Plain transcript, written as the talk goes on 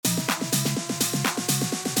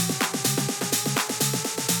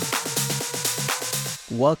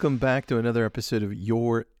Welcome back to another episode of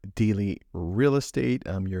Your Daily Real Estate.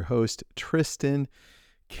 I'm your host, Tristan.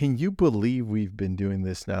 Can you believe we've been doing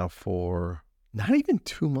this now for not even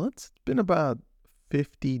 2 months? It's been about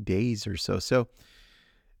 50 days or so. So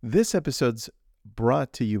this episode's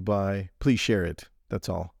brought to you by, please share it. That's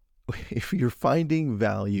all. If you're finding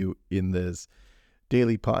value in this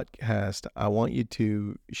daily podcast, I want you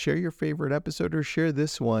to share your favorite episode or share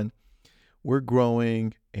this one. We're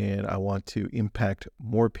growing and I want to impact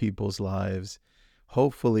more people's lives.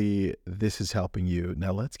 Hopefully this is helping you.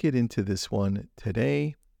 Now let's get into this one.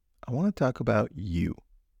 Today, I want to talk about you.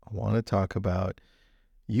 I want to talk about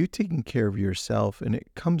you taking care of yourself. And it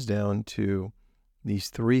comes down to these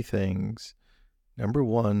 3 things. Number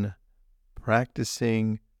 1,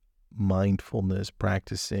 practicing mindfulness,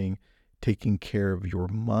 practicing taking care of your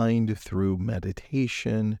mind through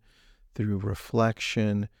meditation, through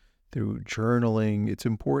reflection, through journaling. It's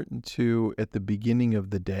important to, at the beginning of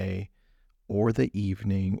the day or the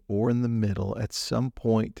evening or in the middle, at some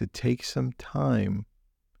point to take some time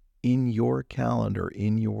in your calendar,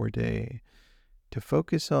 in your day, to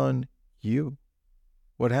focus on you.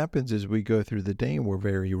 What happens is we go through the day and we're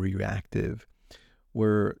very reactive.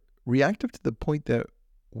 We're reactive to the point that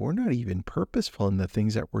we're not even purposeful in the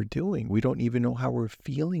things that we're doing. We don't even know how we're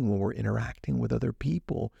feeling when we're interacting with other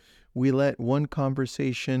people. We let one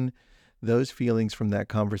conversation, those feelings from that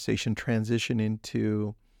conversation transition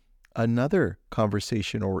into another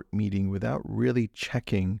conversation or meeting without really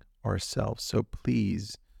checking ourselves. So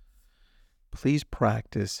please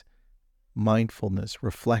practice mindfulness,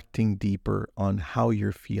 reflecting deeper on how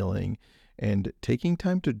you're feeling and taking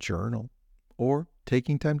time to journal or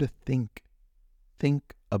taking time to think.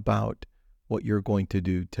 Think about what you're going to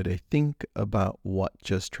do today. Think about what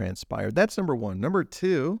just transpired. That's number 1. Number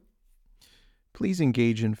 2, please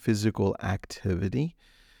engage in physical activity.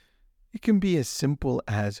 It can be as simple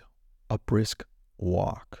as a brisk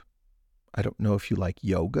walk. I don't know if you like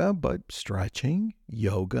yoga, but stretching,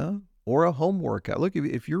 yoga, or a home workout. Look,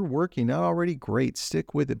 if you're working out already, great,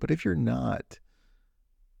 stick with it. But if you're not,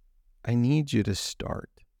 I need you to start.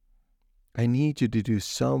 I need you to do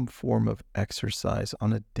some form of exercise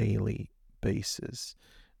on a daily basis.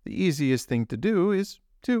 The easiest thing to do is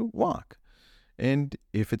to walk. And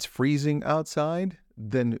if it's freezing outside,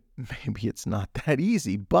 then maybe it's not that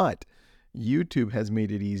easy. But YouTube has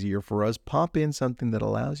made it easier for us. Pop in something that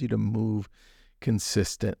allows you to move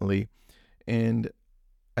consistently. And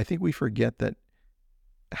I think we forget that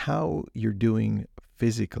how you're doing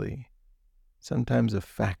physically sometimes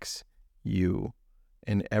affects you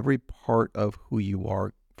and every part of who you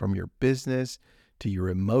are, from your business to your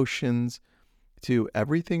emotions to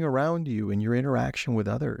everything around you and your interaction with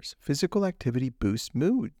others. Physical activity boosts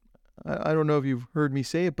mood. I don't know if you've heard me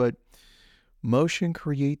say it, but motion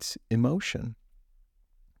creates emotion.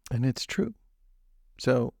 And it's true.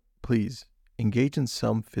 So please engage in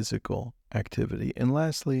some physical activity. And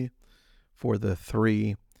lastly, for the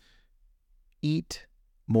 3, eat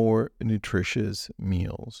more nutritious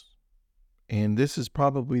meals. And this is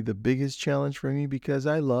probably the biggest challenge for me because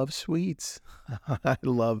I love sweets. I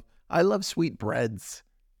love sweet breads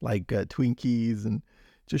like Twinkies and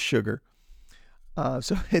just sugar.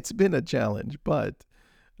 So it's been a challenge, but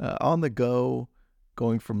on the go,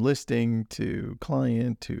 going from listing to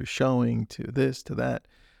client to showing to this to that,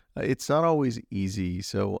 it's not always easy.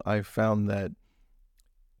 So I found that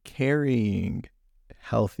carrying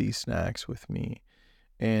healthy snacks with me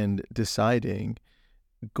and deciding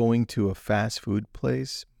going to a fast food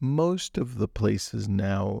place, most of the places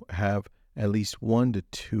now have at least 1 to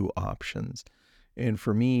 2 options. And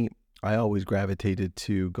for me, I always gravitated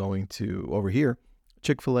to going to, over here,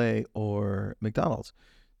 Chick-fil-A or McDonald's.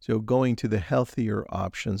 So going to the healthier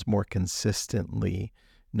options more consistently,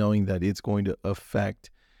 knowing that it's going to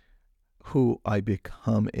affect who I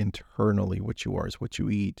become internally, what you are is what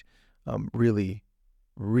you eat, really,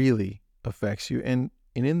 really affects you. And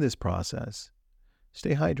in this process,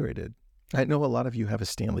 stay hydrated. I know a lot of you have a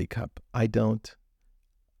Stanley Cup. I don't,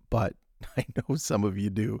 but I know some of you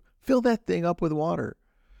do. Fill that thing up with water,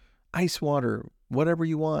 ice water, whatever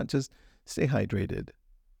you want. Just stay hydrated.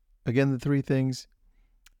 Again, the 3 things: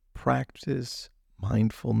 practice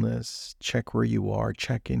mindfulness, check where you are,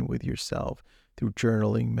 check in with yourself through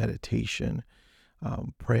journaling, meditation,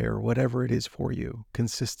 prayer, whatever it is for you,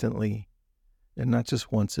 consistently, and not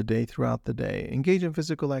just once a day, throughout the day. Engage in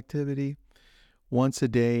physical activity. Once a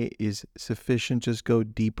day is sufficient. Just go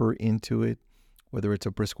deeper into it, whether it's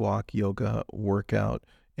a brisk walk, yoga, workout,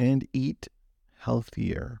 and eat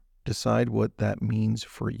healthier. Decide what that means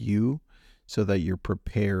for you so that you're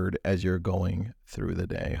prepared as you're going through the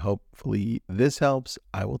day. Hopefully this helps.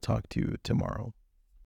 I will talk to you tomorrow.